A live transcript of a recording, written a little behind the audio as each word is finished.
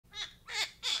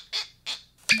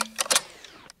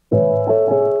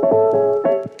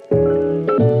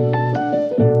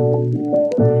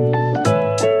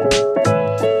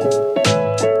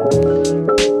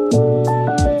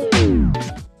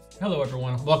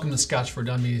welcome to Scotch for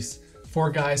Dummies. 4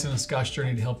 guys on a Scotch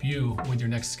journey to help you with your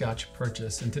next Scotch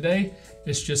purchase. And today,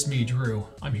 it's just me, Drew.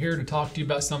 I'm here to talk to you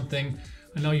about something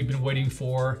I know you've been waiting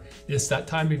for. It's that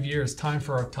time of year. It's time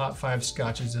for our top 5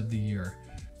 Scotches of the year.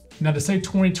 Now, to say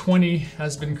 2020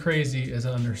 has been crazy is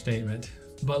an understatement.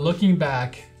 But looking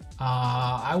back,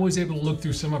 I was able to look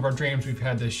through some of our drains we've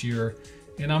had this year,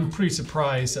 and I'm pretty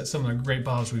surprised at some of the great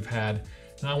bottles we've had.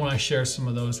 And I want to share some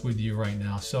of those with you right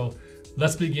now. So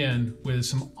let's begin with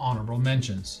some honorable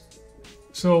mentions.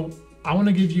 So I want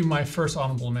to give you my first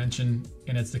honorable mention,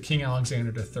 and it's the King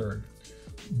Alexander III.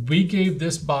 We gave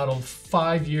this bottle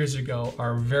 5 years ago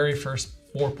our very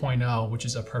first 4.0, which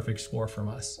is a perfect score from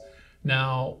us.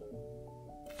 Now,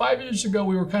 5 years ago,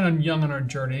 we were kind of young on our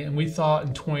journey, and we thought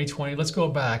in 2020, let's go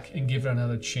back and give it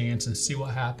another chance and see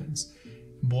what happens.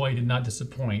 Boy, it did not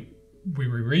disappoint. We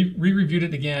re-reviewed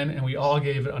it again, and we all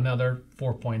gave it another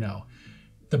 4.0.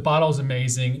 The bottle is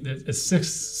amazing. It's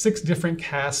six different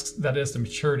casks that it's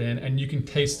matured in, and you can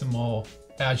taste them all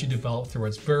as you develop through.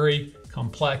 It's very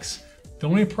complex. The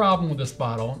only problem with this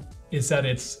bottle is that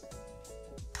it's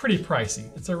pretty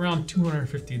pricey. It's around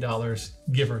 $250,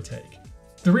 give or take.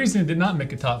 The reason it did not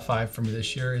make a top 5 for me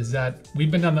this year is that we've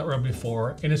been down that road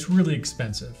before, and it's really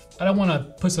expensive. I don't want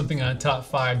to put something on a top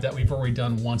 5 that we've already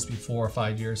done once before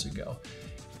 5 years ago.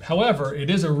 However, it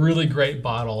is a really great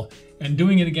bottle, and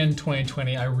doing it again in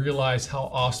 2020, I realized how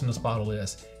awesome this bottle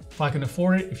is. If I can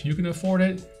afford it, if you can afford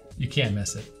it, you can't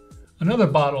miss it. Another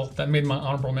bottle that made my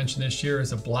honorable mention this year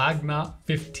is a Black Knot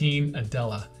 15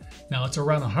 Adela. Now, it's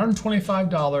around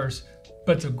 $125,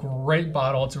 but it's a great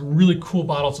bottle. It's a really cool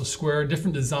bottle. It's a square,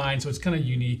 different design, so it's kind of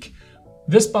unique.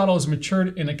 This bottle is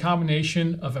matured in a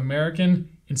combination of American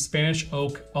and Spanish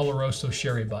oak Oloroso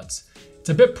sherry butts. It's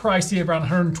a bit pricey, around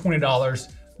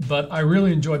 $120, but I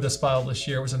really enjoyed this bottle this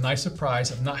year. It was a nice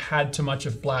surprise. I've not had too much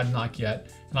of Black Knot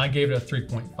yet, and I gave it a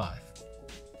 3.5.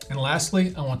 And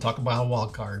lastly, I want to talk about a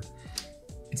wild card.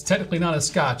 It's technically not a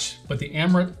Scotch, but the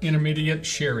Amaret Intermediate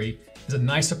Sherry is a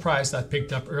nice surprise that I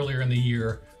picked up earlier in the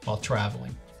year while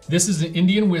traveling. This is an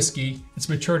Indian whiskey. It's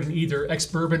matured in either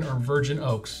ex-bourbon or virgin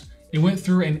oaks. It went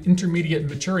through an intermediate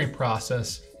maturing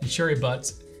process in sherry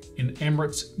butts in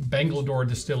Amaret's Bangalore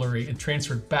distillery and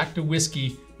transferred back to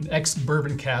whiskey in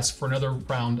ex-bourbon casks for another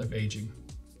round of aging.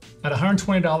 At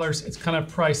 $120, it's kind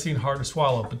of pricey and hard to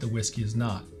swallow, but the whiskey is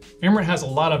not. Amaret has a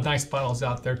lot of nice bottles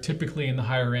out there, typically in the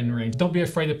higher end range. Don't be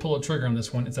afraid to pull a trigger on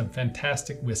this one. It's a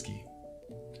fantastic whiskey.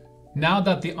 Now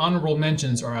that the honorable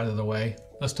mentions are out of the way,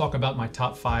 let's talk about my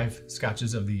top 5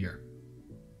 Scotches of the year.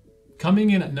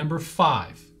 Coming in at number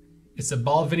 5, it's the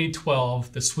Balvenie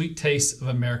 12, the sweet taste of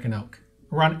American oak.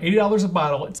 Around $80 a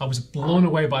bottle, I was blown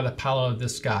away by the palate of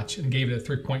this Scotch and gave it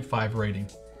a 3.5 rating.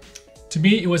 To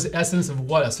me, it was the essence of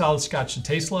what a solid Scotch should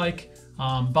taste like.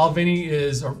 Balvenie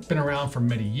has been around for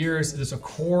many years. There's a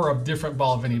core of different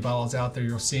Balvenie bottles out there.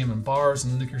 You'll see them in bars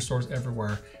and liquor stores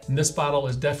everywhere. And this bottle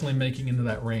is definitely making into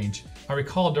that range. I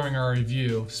recall during our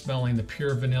review smelling the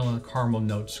pure vanilla and caramel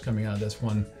notes coming out of this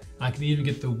one. I can even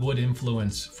get the wood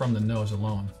influence from the nose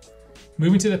alone.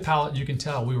 Moving to the palate, you can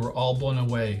tell we were all blown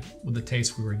away with the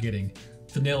taste we were getting.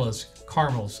 Vanillas,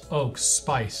 caramels, oaks,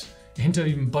 spice, a hint of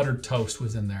even buttered toast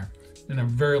was in there, and a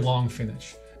very long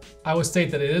finish. I would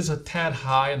state that it is a tad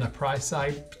high on the price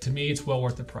side, but to me it's well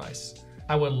worth the price.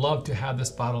 I would love to have this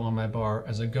bottle on my bar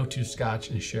as a go-to Scotch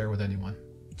and share with anyone.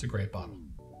 It's a great bottle.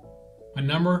 My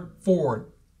number 4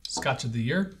 Scotch of the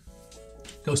year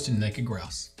goes to Naked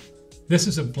Grouse. This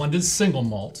is a blended single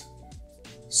malt.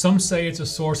 Some say it's a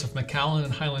source of Macallan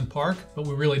and Highland Park, but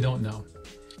we really don't know.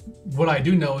 What I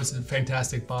do know is it's a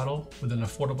fantastic bottle with an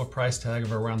affordable price tag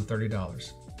of around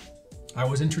 $30. I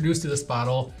was introduced to this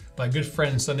bottle by a good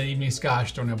friend Sunday Evening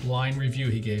Scotch during a blind review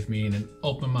he gave me, and it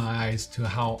opened my eyes to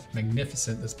how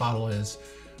magnificent this bottle is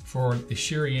for the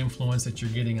sherry influence that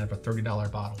you're getting out of a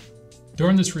 $30 bottle.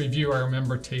 During this review, I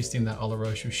remember tasting that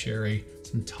Oloroso sherry,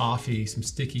 some toffee, some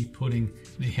sticky pudding,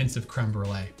 and hints of creme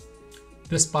brulee.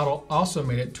 This bottle also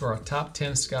made it to our top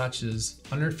 10 Scotches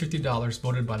under $50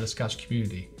 voted by the Scotch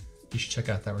community. You should check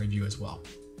out that review as well.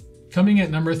 Coming in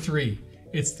at number 3,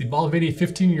 it's the Balvenie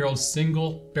 15-year-old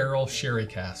single barrel sherry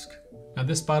cask. Now,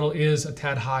 this bottle is a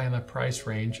tad high in the price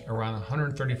range, around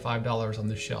 $135 on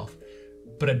the shelf,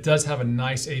 but it does have a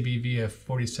nice ABV of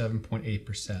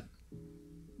 47.8%.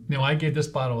 Now, I gave this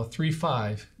bottle a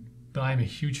 3.5, but I'm a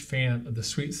huge fan of the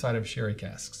sweet side of sherry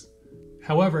casks.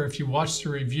 However, if you watch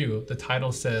the review, the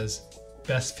title says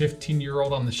best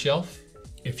 15-year-old on the shelf.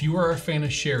 If you are a fan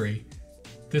of sherry,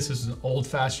 this is an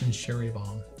old-fashioned sherry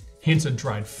bomb. Hints of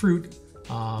dried fruit,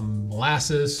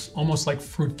 molasses, almost like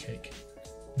fruitcake.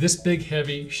 This big,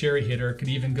 heavy sherry hitter could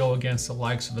even go against the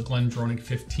likes of the GlenDronach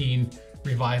 15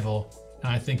 revival,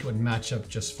 and I think it would match up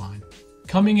just fine.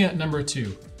 Coming in at number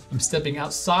 2, I'm stepping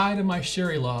outside of my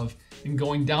sherry love and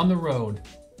going down the road.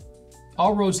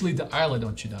 All roads lead to Islay,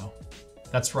 don't you know?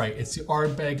 That's right, it's the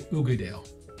Ardbeg Uigeadail.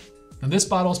 Now this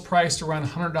bottle is priced around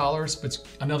 $100, but it's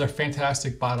another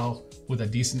fantastic bottle with a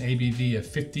decent ABV of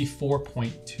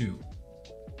 54.2.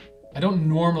 I don't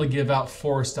normally give out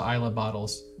 4s to Islay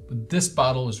bottles, but this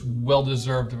bottle is well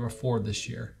deserved of a 4 this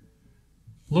year.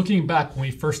 Looking back when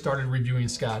we first started reviewing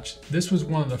Scotch, this was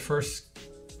one of the first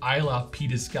Islay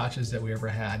peated Scotches that we ever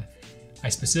had. I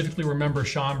specifically remember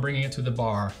Sean bringing it to the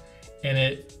bar,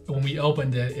 and when we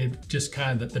opened it, it just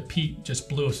kind of, the peat just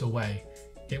blew us away.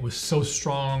 It was so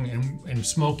strong and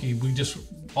smoky.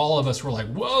 All of us were like,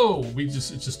 whoa, it's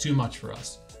just too much for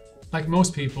us. Like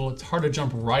most people, it's hard to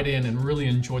jump right in and really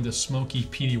enjoy the smoky,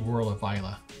 peaty world of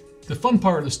Islay. The fun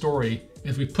part of the story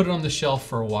is we put it on the shelf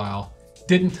for a while,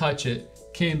 didn't touch it,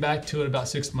 came back to it about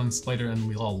 6 months later, and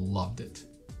we all loved it.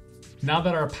 Now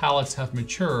that our palates have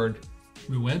matured,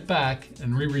 we went back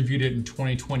and re-reviewed it in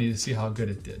 2020 to see how good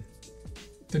it did.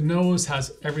 The nose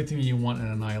has everything you want in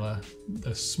an Islay.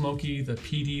 The smoky, the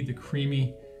peaty, the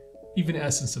creamy, even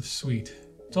essence of sweet.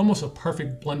 It's almost a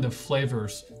perfect blend of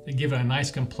flavors that give it a nice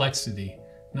complexity,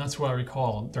 and that's what I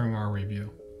recall during our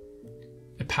review.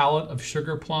 A palette of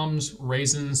sugar plums,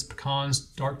 raisins, pecans,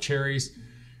 dark cherries.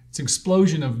 It's an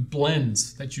explosion of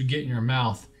blends that you get in your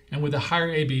mouth, and with a higher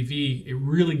ABV, it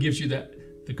really gives you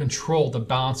the control to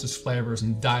balance those flavors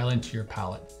and dial into your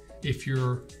palate. If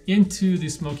you're into the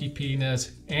smoky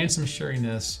peatiness and some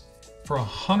sherryness, for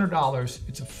 $100,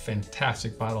 it's a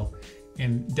fantastic bottle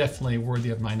and definitely worthy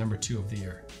of my number 2 of the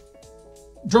year.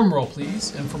 Drum roll,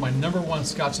 please, and for my number 1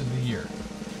 Scotch of the year.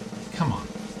 Come on,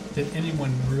 did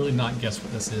anyone really not guess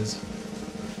what this is?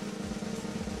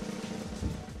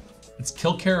 It's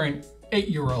Kilkerran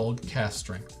 8-year-old cask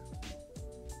strength.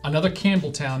 Another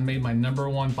Campbelltown made my number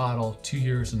 1 bottle 2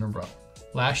 years in a row.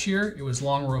 Last year, it was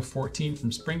Long Row 14 from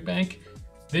Springbank.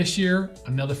 This year,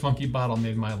 another funky bottle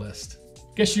made my list.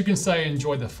 Guess you can say I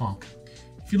enjoy the funk.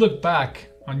 If you look back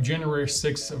on January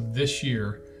 6th of this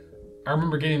year, I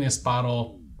remember getting this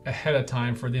bottle ahead of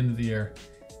time for the end of the year,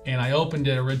 and I opened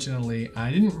it originally, and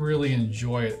I didn't really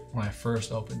enjoy it when I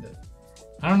first opened it.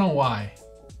 I don't know why.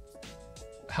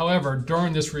 However,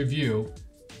 during this review,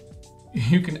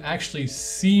 you can actually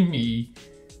see me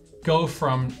go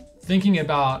from thinking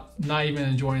about not even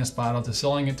enjoying this bottle to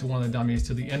selling it to one of the dummies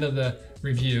to the end of the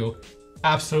review,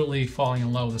 absolutely falling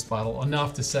in love with this bottle,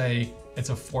 enough to say it's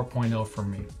a 4.0 for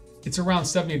me. It's around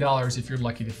 $70 if you're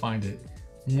lucky to find it.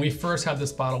 When we first had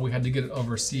this bottle, we had to get it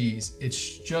overseas.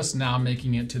 It's just now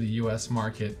making it to the US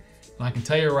market. And I can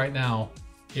tell you right now,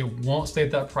 it won't stay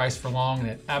at that price for long, and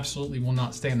it absolutely will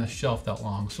not stay on the shelf that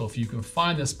long. So if you can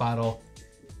find this bottle,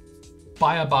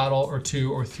 buy a bottle or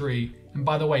 2 or 3. And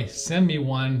by the way, send me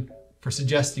one for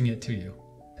suggesting it to you.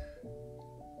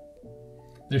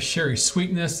 There's sherry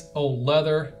sweetness, old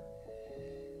leather,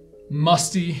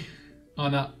 musty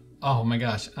on that, oh my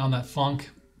gosh, on that funk.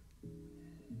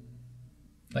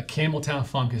 That Campbelltown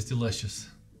funk is delicious.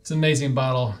 It's an amazing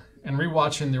bottle, and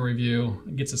rewatching the review,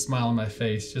 it gets a smile on my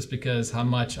face just because how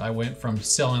much I went from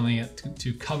selling it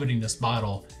to coveting this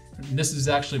bottle. And this is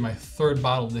actually my 3rd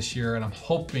bottle this year, and I'm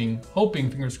hoping,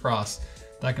 fingers crossed,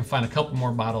 that I can find a couple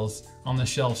more bottles on the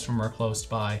shelves somewhere close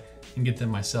by and get them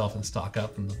myself and stock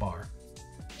up from the bar.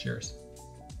 Cheers.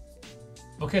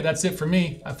 Okay, that's it for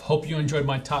me. I hope you enjoyed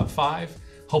my top 5.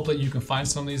 Hope that you can find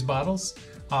some of these bottles.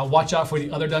 Watch out for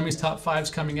the other Dummies top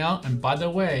 5s coming out. And by the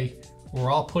way, we're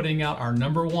all putting out our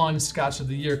number 1 Scotch of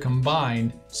the year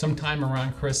combined sometime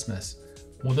around Christmas.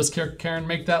 Will this Karen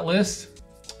make that list?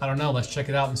 I don't know. Let's check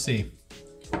it out and see.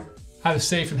 Have a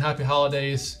safe and happy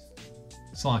holidays.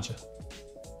 Sláinte.